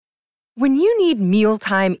When you need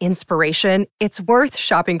mealtime inspiration, it's worth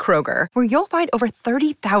shopping Kroger, where you'll find over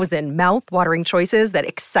 30,000 mouth-watering choices that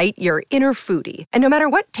excite your inner foodie. And no matter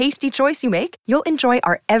what tasty choice you make, you'll enjoy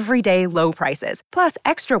our everyday low prices, plus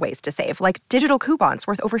extra ways to save, like digital coupons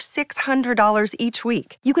worth over $600 each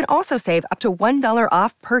week. You can also save up to $1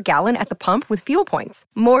 off per gallon at the pump with fuel points.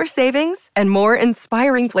 More savings and more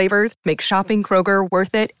inspiring flavors make shopping Kroger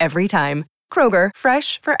worth it every time. Kroger,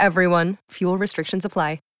 fresh for everyone. Fuel restrictions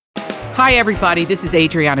apply. Hi, everybody. This is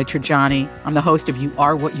Adriana Trajani. I'm the host of You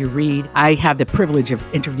Are What You Read. I have the privilege of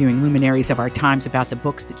interviewing luminaries of our times about the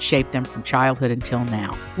books that shaped them from childhood until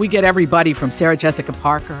now. We get everybody from Sarah Jessica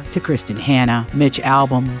Parker to Kristen Hanna, Mitch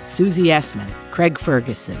Albom, Susie Essman, Craig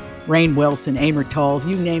Ferguson, Rainn Wilson, Amor Tolls,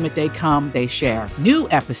 you name it, they come, they share. New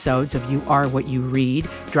episodes of You Are What You Read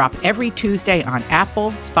drop every Tuesday on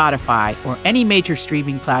Apple, Spotify, or any major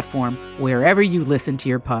streaming platform wherever you listen to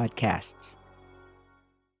your podcasts.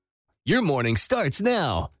 Your morning starts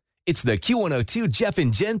now. It's the Q102 Jeff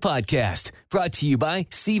and Jen podcast brought to you by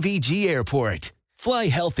CVG Airport. Fly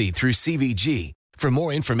healthy through CVG. For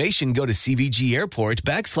more information, go to CVG Airport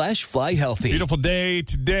 /fly healthy. Beautiful day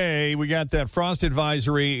today. We got that frost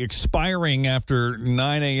advisory expiring after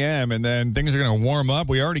 9 a.m. and then things are going to warm up.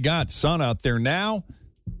 We already got sun out there now.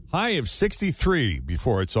 High of 63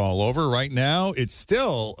 before it's all over. Right now, it's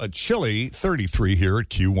still a chilly 33 here at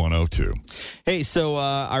Q102. Hey, so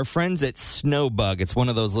our friends at Snowbug, it's one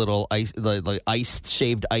of those little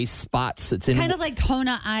shaved ice spots. It's in kind of like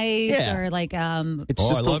Kona Ice or like it's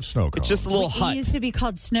I love snow cones. It's just a little hut. It used to be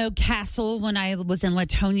called Snow Castle when I was in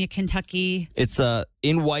Latonia, Kentucky. It's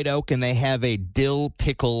in White Oak, and they have a dill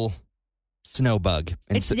pickle Snowbug.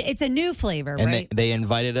 And it's a new flavor, and right? They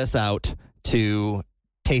invited us out to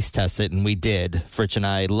taste test it, and we did. Fritch and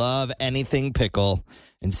I love anything pickle.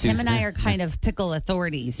 And Susan, Tim and I are kind of pickle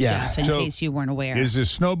authorities, Jeff, in case you weren't aware. Is a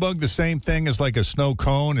Snowbug the same thing as like a snow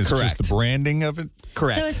cone? It's Correct. Just the branding of it?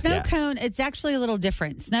 Correct. So a snow cone, it's actually a little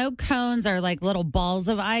different. Snow cones are like little balls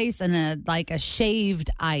of ice and a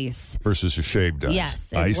shaved ice. Versus a shaved ice.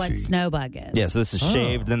 Yes, is what Snowbug is. Yeah, so this is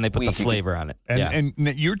shaved, then they put the flavor on it. And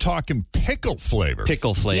you're talking pickle flavor.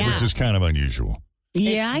 Pickle flavor. Which is kind of unusual.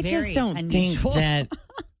 Yeah, I just don't unusual. think that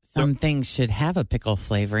some things should have a pickle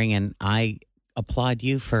flavoring, and I applaud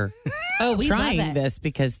you for trying this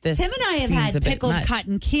because this Tim and I have seems had a bit pickled much.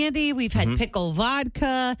 cotton candy. We've had pickle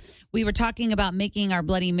vodka. We were talking about making our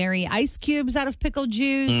Bloody Mary ice cubes out of pickle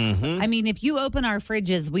juice. I mean, if you open our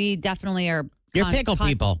fridges, we definitely are. You're pickle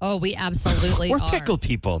people. Oh, we absolutely We're are. pickle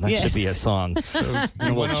people. That should be a song. A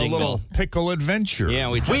little pickle adventure. Yeah,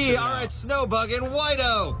 we are at Snowbug in White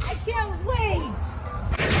Oak. I can't wait.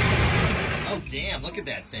 Oh, damn. Look at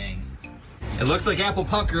that thing. It looks like apple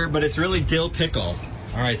pucker, but it's really dill pickle.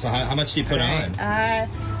 All right, so how much do you put on?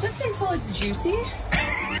 Just until it's juicy.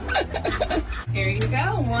 Here you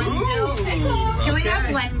go. One dill pickle. Can we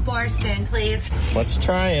have one Boston, please? Let's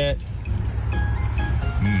try it.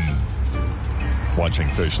 Watching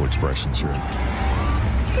facial expressions here.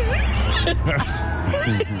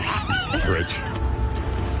 Rich.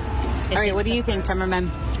 All right, what do you think, Timmerman?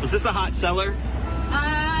 Is this a hot seller?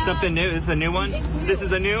 Something new? This is a new one? This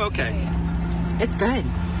is a new? Okay. It's good.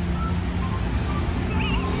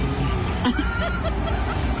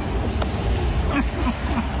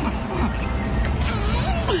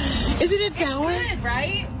 Isn't it sour? Good,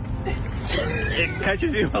 right? It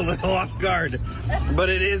catches you a little off guard, but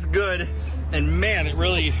it is good. And man, it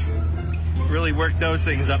really worked those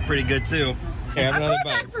things up pretty good too. Okay, I'm going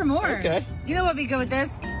back for more. Okay. You know what we go with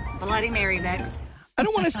this? Bloody Mary mix. I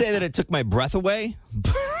don't want to say that it took my breath away.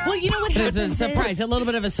 Well, you know what happens It's a surprise, a little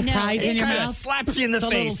bit of a surprise in your It kind of mouth. slaps you in the It's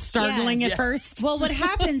face. a little startling at first. Well, what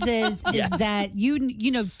happens is that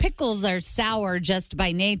you know pickles are sour just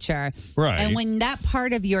by nature, Right? And when that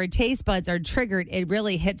part of your taste buds are triggered, it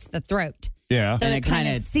really hits the throat. Yeah. So And it kind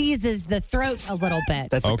of seizes the throat a little bit.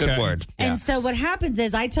 That's a good word. And so what happens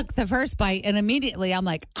is I took the first bite and immediately I'm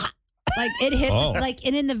like, like it hit,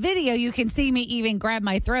 and in the video you can see me even grab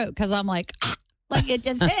my throat because I'm like it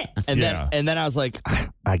just hits. And then I was like,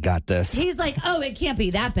 I got this. He's like, oh, it can't be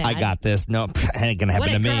that bad. I got this. No, it ain't gonna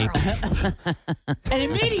happen to me. And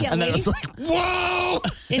immediately, And then I was like, whoa!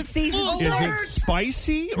 It seasons the Is throat. it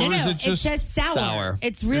spicy or is it just it's sour.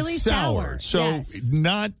 It's really it's sour? So yes.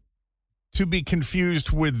 not to be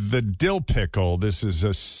confused with the dill pickle. This is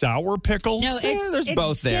a sour pickle. No, it's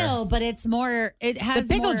both there. Still, but it's more. It has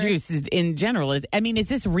The pickle more, juice is in general. Is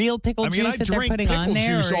this real pickle juice I that they're drink putting pickle on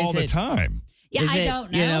there? juice or all is the it, time. Yeah, is I it,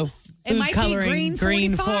 don't know. You know, It food might be coloring,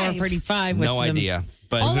 green 45. 45. With No idea.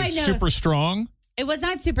 But All Is I it know super is- strong? It was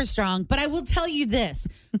not super strong, but I will tell you this: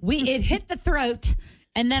 it hit the throat,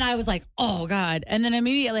 And then I was like, oh, God. And then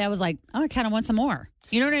immediately I was like, oh, I kind of want some more.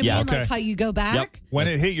 You know what I mean? Okay. Like how you go back. Yep. When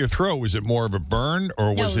it hit your throat, was it more of a burn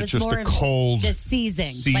or was it just a cold? Just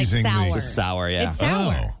seizing like sour. Just sour, yeah. It's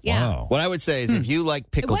sour. Oh, yeah. wow. What I would say is if you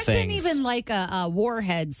like pickle things. It wasn't even like a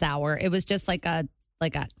warhead sour. It was just like a.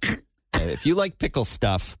 If you like pickle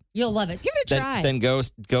stuff, you'll love it. Give it a try. Then go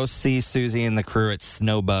see Susie and the crew at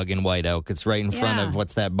Snowbug in White Oak. It's right in front of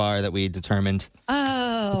what's that bar that we determined?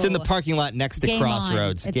 Oh. It's in the parking lot next to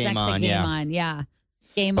Crossroads. Game On, yeah.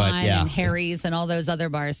 Game On and Harry's and all those other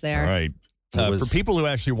bars there. All right. For people who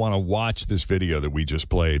actually want to watch this video that we just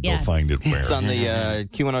played, they'll find it where? It's on the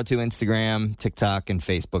Q102 Instagram, TikTok, and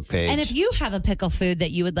Facebook page. And if you have a pickle food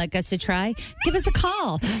that you would like us to try, give us a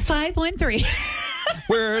call. 513.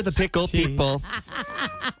 We're the pickle people.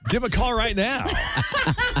 Give a call right now.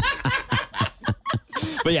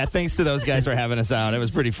 But yeah, thanks to those guys for having us out. It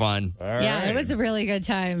was pretty fun. Yeah, it was a really good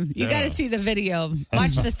time. You got to see the video.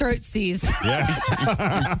 Watch the throat seize.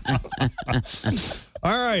 Yeah.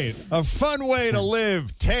 All right. A fun way to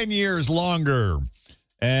live 10 years longer.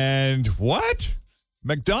 And what?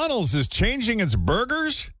 McDonald's is changing its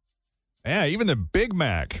burgers? Yeah, even the Big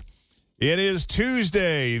Mac. It is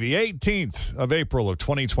Tuesday, the 18th of April of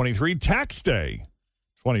 2023, Tax Day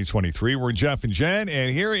 2023. We're Jeff and Jen,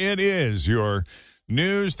 and here it is, your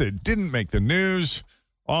news that didn't make the news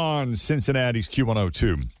on Cincinnati's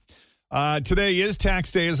Q102. Today is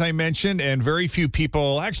tax day, as I mentioned, and very few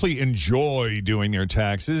people actually enjoy doing their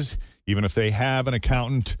taxes, even if they have an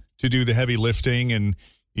accountant to do the heavy lifting, and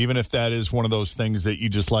even if that is one of those things that you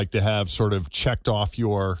just like to have sort of checked off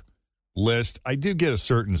your list. I do get a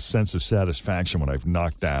certain sense of satisfaction when I've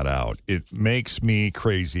knocked that out. It makes me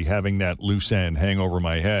crazy having that loose end hang over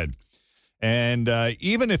my head. And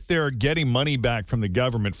even if they're getting money back from the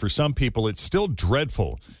government, for some people, it's still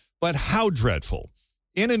dreadful. But how dreadful?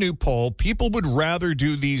 In a new poll, people would rather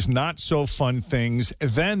do these not-so-fun things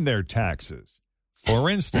than their taxes. For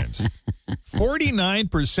instance,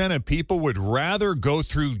 49% of people would rather go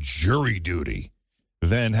through jury duty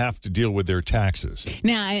than have to deal with their taxes.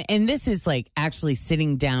 Now, and this is like actually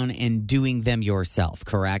sitting down and doing them yourself,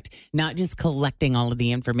 correct? Not just collecting all of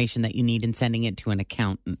the information that you need and sending it to an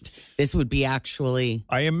accountant. This would be actually...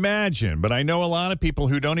 I imagine, but I know a lot of people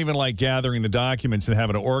who don't even like gathering the documents and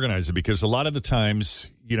having to organize it because a lot of the times,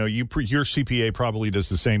 you know, your CPA probably does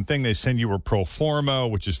the same thing. They send you a pro forma,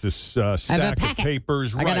 which is this stack of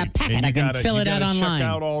papers. I got a packet. I can fill it out online. Check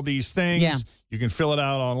out all these things. Yeah. You can fill it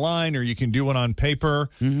out online or you can do it on paper.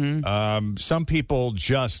 Mm-hmm. Some people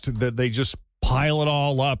they just pile it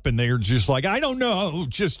all up and they're just like, I don't know,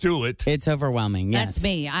 just do it. It's overwhelming. Yes. That's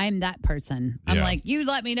me. I'm that person. I'm like, you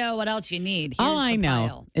let me know what else you need. All I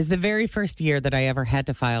know is the very first year that I ever had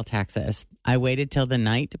to file taxes, I waited till the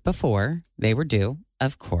night before they were due,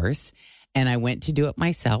 of course, and I went to do it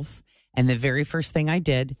myself. And the very first thing I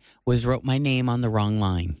did was wrote my name on the wrong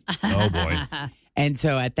line. Oh, boy. And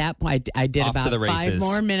so at that point, I did Off about 5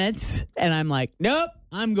 more minutes, and I'm like, nope,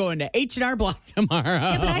 I'm going to H&R Block tomorrow.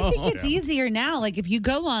 Yeah, but I think it's easier now. Like if you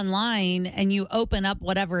go online and you open up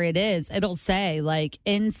whatever it is, it'll say like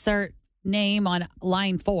insert name on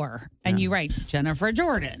line 4, and you write Jennifer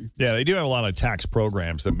Jordan. Yeah, they do have a lot of tax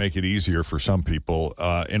programs that make it easier for some people,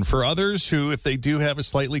 and for others who, if they do have a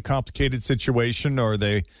slightly complicated situation or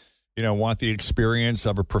they, want the experience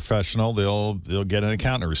of a professional, they'll get an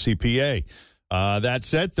accountant or a CPA. That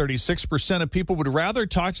said, 36% of people would rather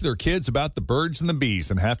talk to their kids about the birds and the bees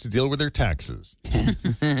than have to deal with their taxes.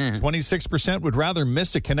 26% would rather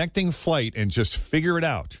miss a connecting flight and just figure it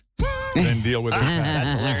out than deal with their taxes.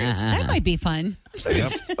 That's hilarious. That might be fun. Well,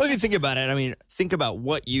 if you think about it, think about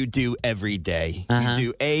what you do every day. You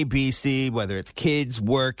do A, B, C, whether it's kids,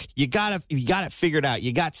 work. You got it figured out.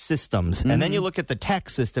 You got systems. And then you look at the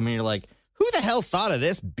tax system and you're like, who the hell thought of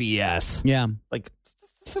this BS? Yeah. Like,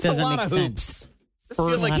 it's a lot of hoops. I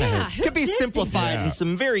feel like it could be simplified in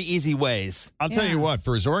some very easy ways. I'll tell you what,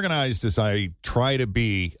 for as organized as I try to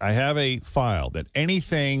be, I have a file that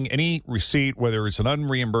any receipt, whether it's an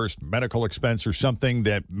unreimbursed medical expense or something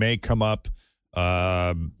that may come up,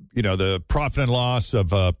 the profit and loss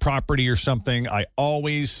of a property or something, I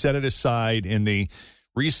always set it aside in the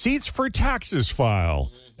receipts for taxes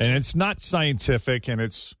file. And it's not scientific and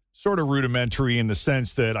it's sort of rudimentary in the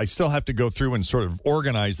sense that I still have to go through and sort of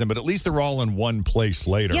organize them, but at least they're all in one place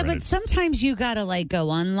later. Yeah, but sometimes you got to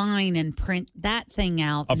go online and print that thing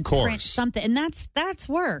out. Of course. Print something, and that's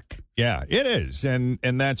work. Yeah, it is. And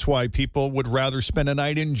that's why people would rather spend a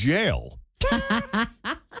night in jail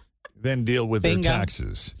than deal with their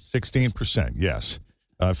taxes. 16%, yes.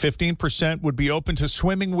 15% would be open to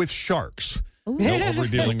swimming with sharks. No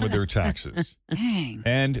over-dealing with their taxes. Dang.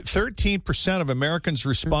 And 13% of Americans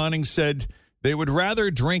responding said they would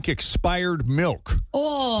rather drink expired milk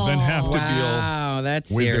than have to deal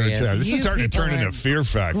that's with serious. their taxes. This is You starting to people turn into are a fear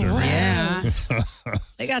factor. Yeah.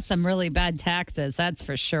 They got some really bad taxes, that's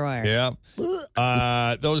for sure. Yeah.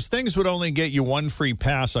 Those things would only get you one free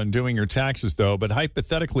pass on doing your taxes, though. But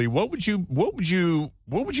hypothetically, what would you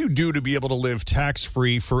do to be able to live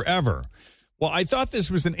tax-free forever? Well, I thought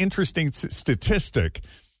this was an interesting statistic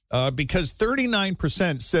because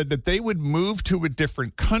 39% said that they would move to a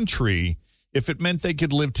different country if it meant they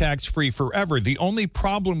could live tax-free forever. The only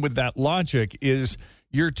problem with that logic is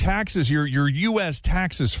your taxes, your U.S.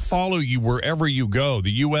 taxes follow you wherever you go.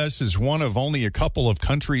 The U.S. is one of only a couple of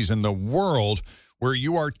countries in the world where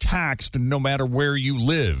you are taxed no matter where you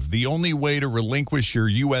live. The only way to relinquish your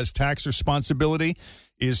U.S. tax responsibility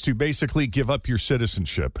is to basically give up your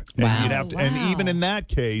citizenship. And Wow. you'd have to, and even in that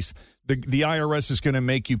case, the IRS is going to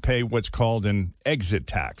make you pay what's called an exit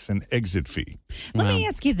tax, an exit fee. Let me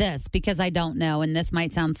ask you this, because I don't know, and this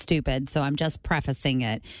might sound stupid, so I'm just prefacing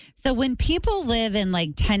it. So when people live in like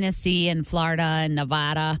Tennessee and Florida and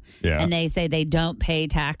Nevada, Yeah. and they say they don't pay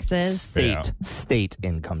taxes. State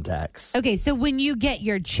income tax. Okay, so when you get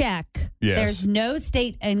your check, Yes. there's no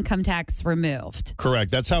state income tax removed.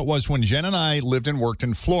 Correct. That's how it was when Jen and I lived and worked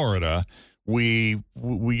in Florida. We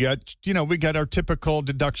got our typical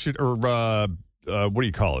deduction, or what do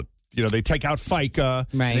you call it? They take out FICA,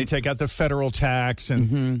 Right. and they take out the federal tax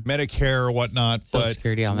and Medicare or whatnot. Social but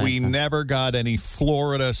Security, all that we stuff. never got any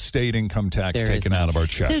Florida state income tax There is taken out of our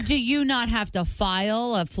check. So do you not have to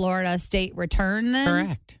file a Florida state return then?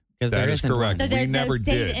 Correct. Because That there is isn't one. correct. So there's We never no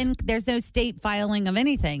state did. and there's no state filing of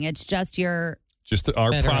anything. It's just your Just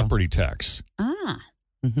our Federal. property tax.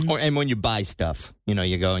 And when you buy stuff, you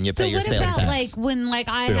go and you So pay your what sales about tax. like when I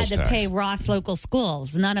Sales had to tax. pay Ross local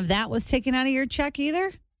schools? None of that was taken out of your check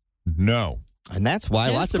either? No. And that's why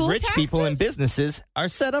No lots of school rich people and taxes? businesses are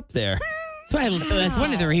set up there. That's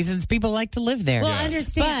one of the reasons people like to live there. Well,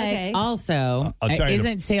 understand. But okay. also, I'll tell you the-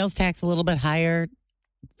 isn't sales tax a little bit higher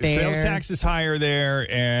there? Sales tax is higher there,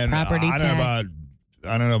 and Property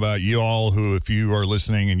I don't know about you all who, if you are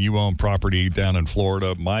listening and you own property down in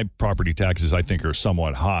Florida, my property taxes, I think, are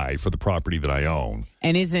somewhat high for the property that I own.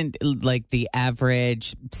 And isn't like the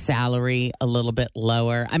average salary a little bit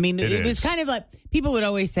lower? I mean, It it was is. kind of like people would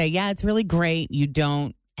always say, yeah, it's really great. You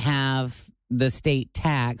don't have the state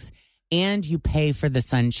tax and you pay for the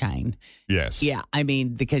sunshine. Yes. Yeah. I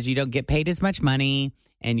mean, because you don't get paid as much money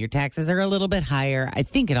and your taxes are a little bit higher. I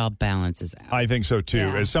think it all balances out. I think so, too.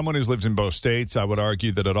 Yeah. As someone who's lived in both states, I would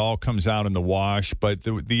argue that it all comes out in the wash. But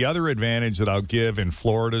the other advantage that I'll give in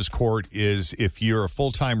Florida's court is if you're a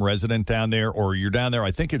full-time resident down there, or you're down there,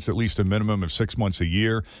 I think it's at least a minimum of 6 months a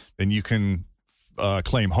year, then you can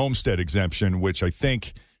claim homestead exemption, which I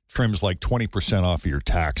think trims like 20% off of your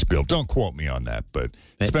tax bill. Don't quote me on that, but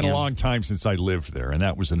it's been a long time since I lived there, and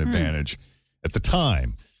that was an advantage at the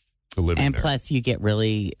time to live And there. plus, you get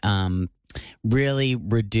really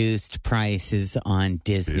reduced prices on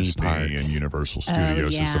Disney parks. and Universal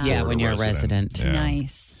Studios as a yeah. Florida Yeah, when you're a resident. Yeah.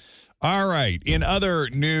 Nice. All right. In other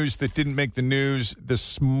news that didn't make the news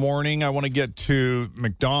this morning, I want to get to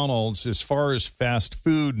McDonald's. As far as fast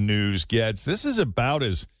food news gets, this is about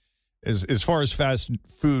as far as fast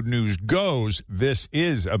food news goes, this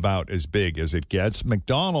is about as big as it gets.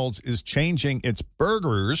 McDonald's is changing its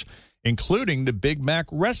burgers, including the Big Mac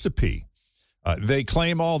recipe. They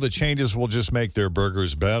claim all the changes will just make their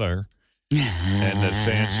burgers better, and that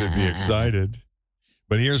fans should be excited.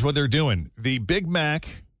 But here's what they're doing. The Big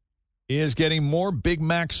Mac is getting more Big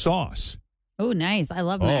Mac sauce. Oh, nice. I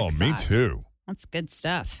love Mac Oh, me sauce. too. That's good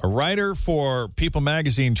stuff. A writer for People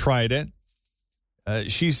Magazine tried it.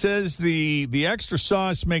 She says the extra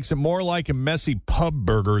sauce makes it more like a messy pub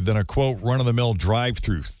burger than a, quote, run-of-the-mill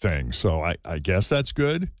drive-through thing. So I guess that's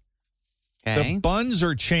good. Okay. The buns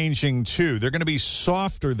are changing, too. They're going to be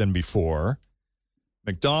softer than before.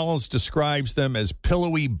 McDonald's describes them as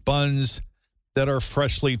pillowy buns that are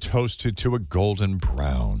freshly toasted to a golden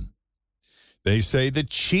brown. They say the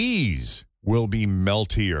cheese will be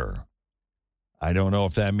meltier. I don't know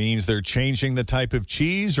if that means they're changing the type of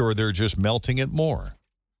cheese or they're just melting it more.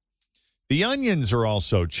 The onions are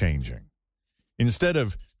also changing. Instead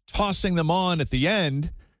of tossing them on at the end,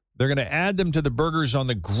 they're going to add them to the burgers on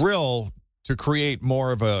the grill to create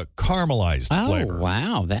more of a caramelized flavor. Oh,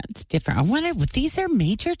 wow. That's different. I wonder, these are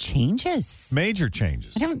major changes. Major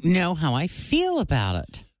changes. I don't know how I feel about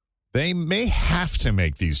it. They may have to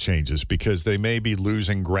make these changes because they may be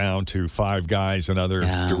losing ground to Five Guys and other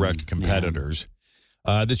direct competitors.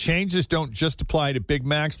 The changes don't just apply to Big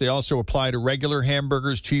Macs. They also apply to regular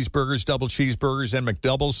hamburgers, cheeseburgers, double cheeseburgers, and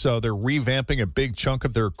McDoubles. So they're revamping a big chunk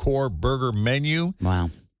of their core burger menu. Wow.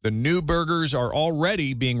 The new burgers are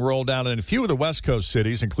already being rolled out in a few of the West Coast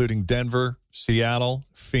cities, including Denver, Seattle,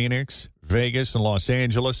 Phoenix, Vegas, and Los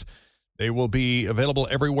Angeles. They will be available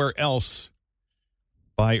everywhere else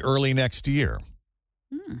by early next year.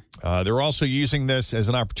 They're also using this as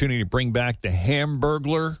an opportunity to bring back the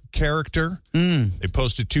Hamburglar character. They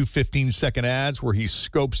posted 2 15-second ads where he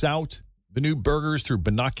scopes out the new burgers through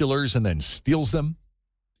binoculars and then steals them.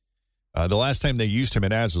 The last time they used him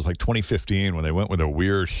in ads was like 2015 when they went with a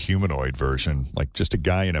weird humanoid version, like just a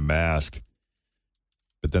guy in a mask.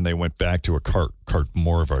 But then they went back to a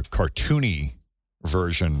more of a cartoony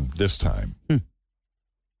version this time.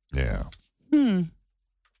 Yeah.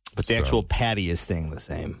 But the actual patty is staying the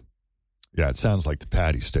same. Yeah, it sounds like the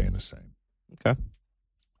patty's staying the same. Okay.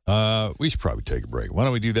 We should probably take a break. Why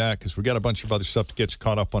don't we do that? Because we got a bunch of other stuff to get you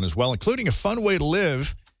caught up on as well, including a fun way to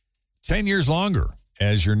live 10 years longer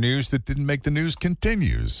as your news that didn't make the news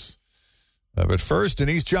continues. But first,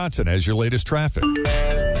 Denise Johnson has your latest traffic.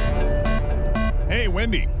 Hey,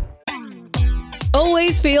 Wendy.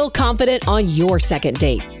 Always feel confident on your second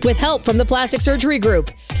date. With help from the Plastic Surgery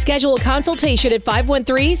Group. Schedule a consultation at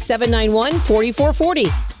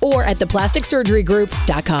 513-791-4440 or at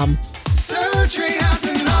theplasticsurgerygroup.com. Surgery has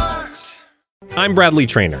an art. I'm Bradley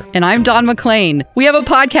Trainer. And I'm Don McClain. We have a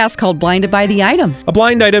podcast called Blinded by the Item. A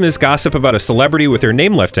blind item is gossip about a celebrity with their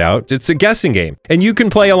name left out. It's a guessing game, and you can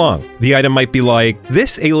play along. The item might be like,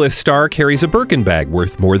 this A-list star carries a Birkin bag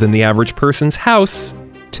worth more than the average person's house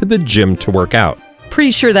to the gym to work out.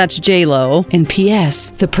 Pretty sure that's J-Lo. And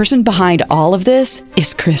P.S. the person behind all of this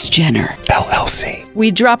is Kris Jenner, LLC.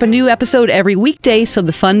 We drop a new episode every weekday so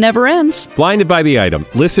the fun never ends. Blinded by the Item.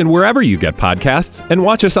 Listen wherever you get podcasts and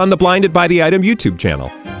watch us on the Blinded by the Item YouTube channel.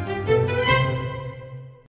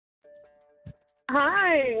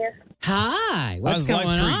 Hi. What's How's life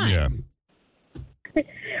going on? treating you?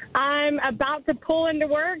 I'm about to pull into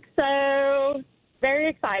work, so very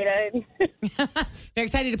excited. Very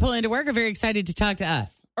excited to pull into work or very excited to talk to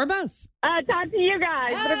us? Or both? Talk to you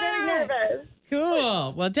guys, but I'm very nervous.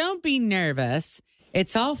 Cool. Well, don't be nervous.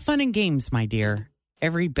 It's all fun and games, my dear.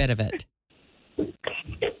 Every bit of it.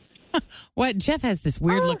 What? Jeff has this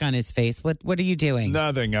weird look on his face. What are you doing?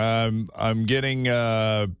 Nothing. I'm getting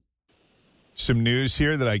some news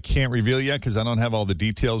here that I can't reveal yet because I don't have all the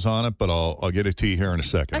details on it, but I'll get it to you here in a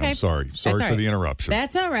second. Okay. I'm sorry. Sorry for the interruption.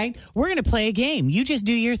 That's all right. We're going to play a game. You just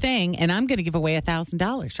do your thing, and I'm going to give away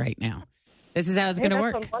 $1,000 right now. This is how it's going to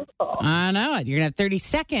work. I know it. You're going to have 30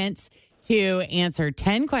 seconds to answer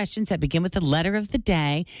 10 questions that begin with the letter of the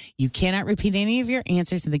day. You cannot repeat any of your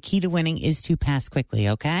answers, and the key to winning is to pass quickly,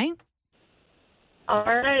 okay? All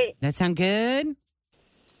right. That sound good?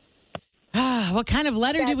 What kind of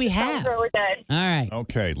letter do we have? Really good. All right.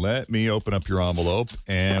 Okay, let me open up your envelope,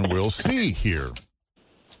 and we'll see here.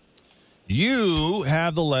 You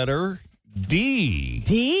have the letter D.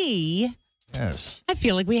 D? Yes. I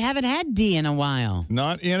feel like we haven't had D in a while.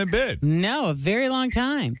 Not in a bit. No, a very long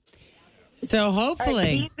time. So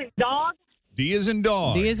hopefully. D is dog. D is in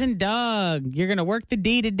dog. D is in dog. You're going to work the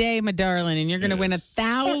D today, my darling, and you're going to win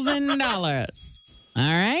 $1,000. All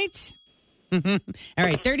right? All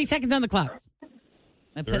right, 30 seconds on the clock.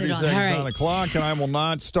 I put 30 it on. seconds All right. on the clock, and I will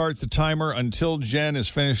not start the timer until Jen is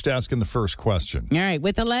finished asking the first question. All right,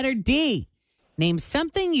 with the letter D, name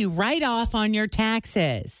something you write off on your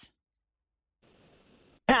taxes.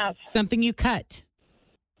 Pass. Something you cut.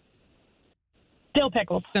 Dill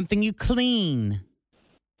pickles. Something you clean.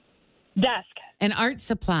 Desk. An art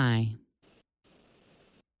supply.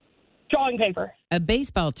 Drawing paper. A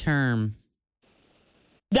baseball term.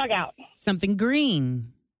 Dugout. Something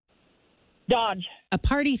green. Dodge. A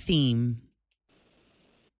party theme.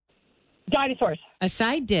 Dinosaurs. A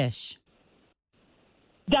side dish.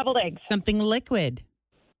 Deviled eggs. Something liquid.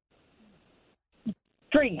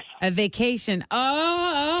 Drinks. A vacation.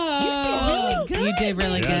 Oh, you did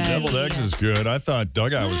really good. Deviled eggs is good. I thought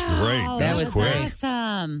dugout was great. That That was was quick.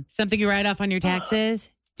 Awesome. Something you write off on your taxes?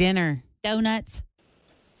 Dinner. Donuts.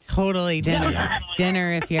 Totally dinner.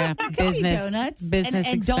 Dinner if you have business. Donuts. Business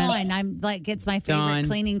and expense. Dawn. I'm like, it's my favorite Dawn.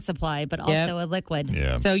 cleaning supply, but also a liquid.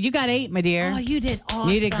 Yeah. So you got 8, my dear. Oh, you did awesome.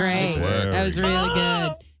 You did great. Nice work. That was really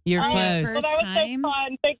good. You're Well, close. that was so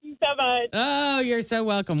fun. Thank you so much. Oh, you're so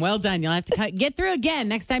welcome. Well done. You'll have to get through again.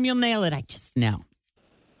 Next time you'll nail it. I just know.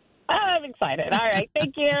 I'm excited. All right.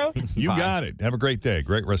 Thank you. You got it. Have a great day.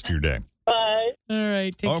 Great rest of your day. Bye. All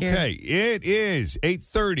right. Take care. Okay, it is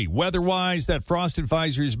 8:30. Weather-wise, that frost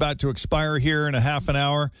advisory is about to expire here in a half an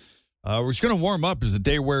hour. We're just going to warm up as the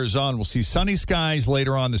day wears on. We'll see sunny skies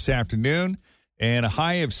later on this afternoon and a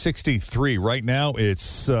high of 63. Right now,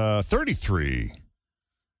 it's 33.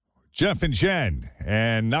 Jeff and Jen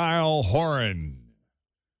and Niall Horan.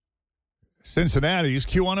 Cincinnati's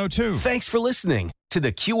Q102. Thanks for listening to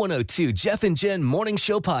the Q102 Jeff and Jen Morning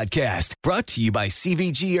Show podcast, brought to you by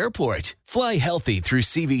CVG Airport. Fly healthy through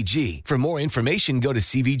CVG. For more information, go to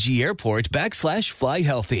CVG Airport /fly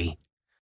healthy.